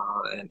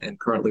 and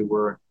currently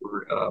we're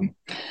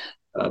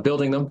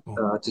building them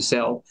to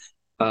sell.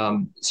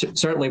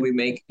 Certainly, we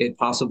make it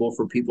possible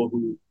for people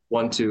who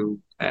want to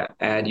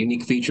add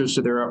unique features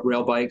to their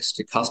rail bikes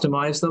to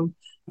customize them.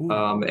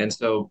 And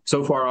so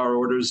far our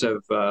orders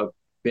have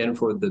been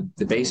for the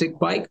basic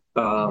bike,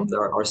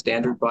 our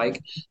standard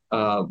bike,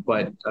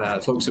 but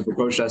folks have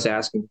approached us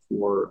asking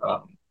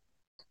for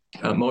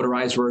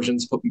motorized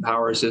versions,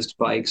 power assist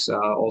bikes,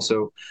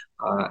 also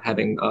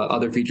having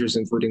other features,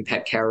 including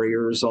pet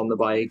carriers on the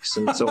bikes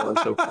and so on and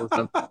so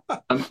forth.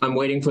 I'm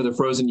waiting for the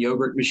frozen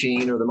yogurt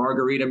machine or the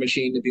margarita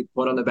machine to be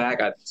put on the back.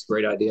 It's a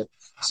great idea.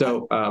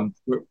 So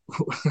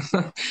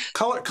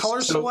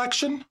color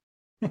selection.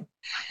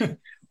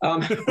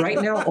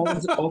 Right now,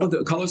 all of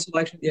the color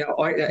selection, yeah,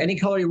 any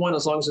color you want,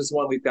 as long as it's the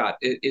one we've got.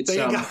 It's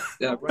right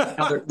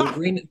now they're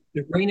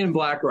green and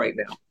black right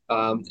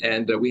now,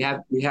 and we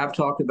have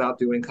talked about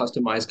doing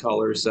customized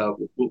colors.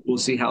 We'll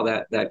see how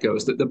that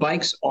goes. The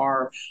bikes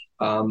are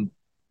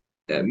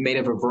made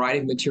of a variety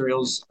of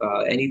materials.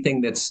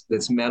 Anything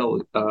that's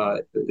metal,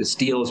 the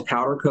steel is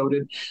powder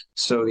coated.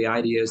 So the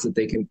idea is that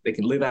they can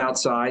live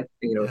outside.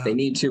 If they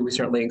need to. We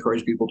certainly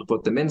encourage people to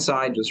put them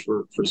inside just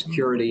for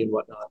security and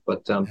whatnot.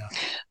 But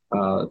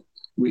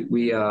we've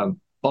been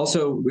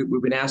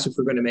asked if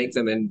we're going to make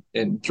them in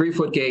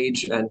 3-foot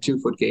gauge and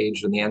 2-foot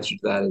gauge, and the answer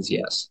to that is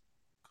yes.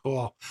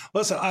 Cool.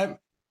 Listen,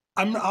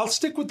 I'll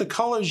stick with the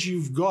colors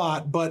you've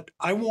got, but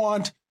I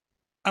want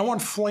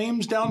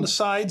flames down the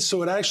sides,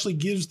 so it actually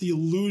gives the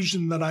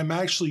illusion that I'm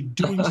actually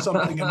doing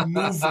something and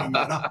moving.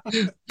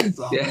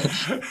 So.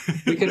 Yeah,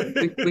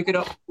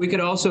 we could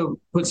also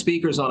put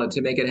speakers on it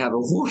to make it have a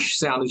whoosh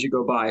sound as you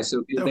go by,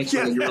 so it makes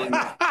it really.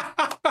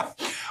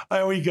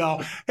 There we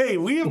go. Hey,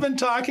 we have been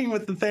talking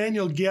with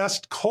Nathaniel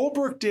Guest,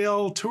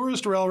 Colebrookdale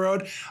Tourist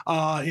Railroad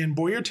in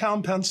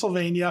Boyertown,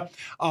 Pennsylvania.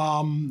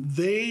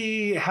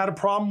 They had a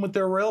problem with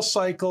their rail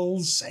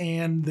cycles,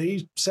 and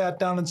they sat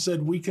down and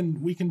said, we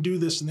can do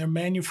this, and they're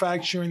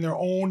manufacturing their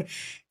own.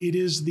 It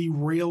is the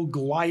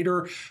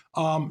RailGlider.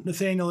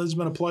 Nathaniel, it's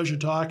been a pleasure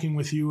talking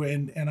with you,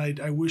 and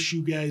I wish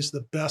you guys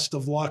the best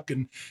of luck.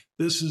 And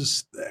this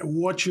is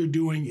what you're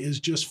doing is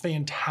just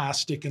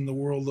fantastic in the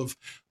world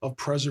of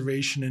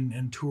preservation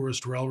and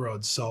tourist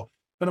railroads. So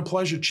it's been a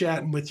pleasure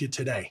chatting with you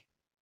today.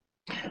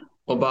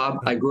 Well, Bob,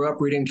 I grew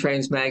up reading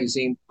Trains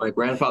magazine. My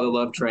grandfather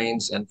loved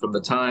trains, and from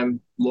the time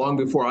long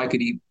before I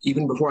could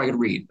even before I could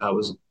read, I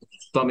was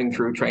thumbing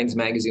through Trains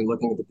magazine,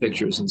 looking at the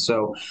pictures. And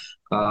so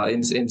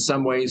in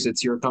some ways,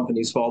 it's your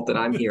company's fault that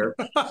I'm here.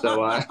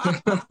 So I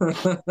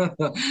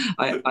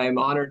am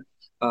honored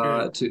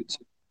to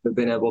have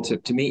been able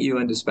to meet you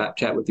and to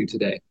chat with you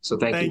today. So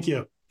thank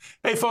you.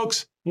 Hey,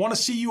 folks, want to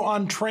see you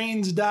on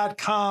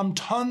trains.com.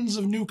 Tons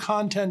of new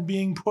content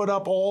being put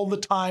up all the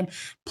time.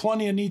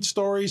 Plenty of neat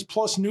stories,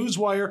 plus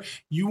Newswire.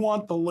 You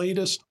want the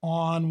latest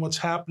on what's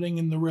happening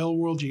in the rail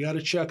world, you got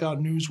to check out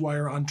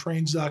Newswire on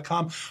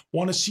trains.com.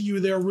 Want to see you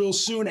there real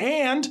soon.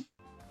 And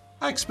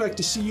I expect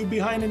to see you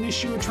behind an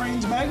issue of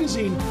Trains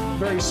magazine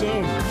very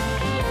soon.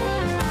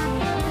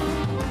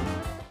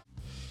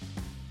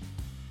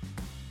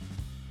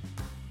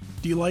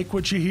 Do you like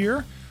what you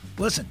hear?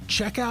 Listen,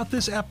 check out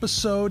this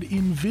episode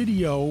in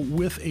video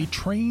with a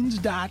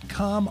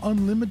Trains.com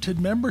unlimited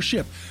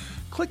membership.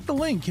 Click the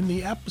link in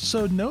the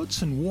episode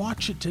notes and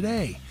watch it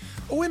today.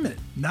 Oh, wait a minute,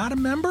 not a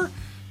member?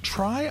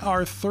 Try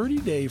our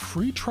 30-day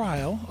free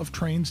trial of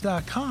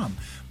Trains.com,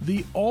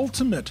 the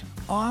ultimate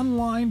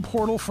online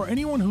portal for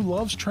anyone who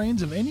loves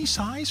trains of any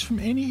size from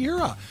any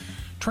era.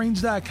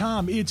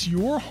 Trains.com, it's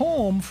your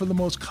home for the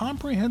most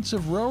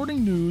comprehensive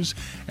railroading news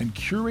and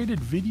curated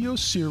video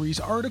series,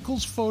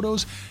 articles,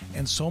 photos,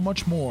 and so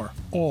much more,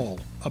 all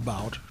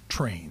about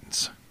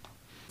trains.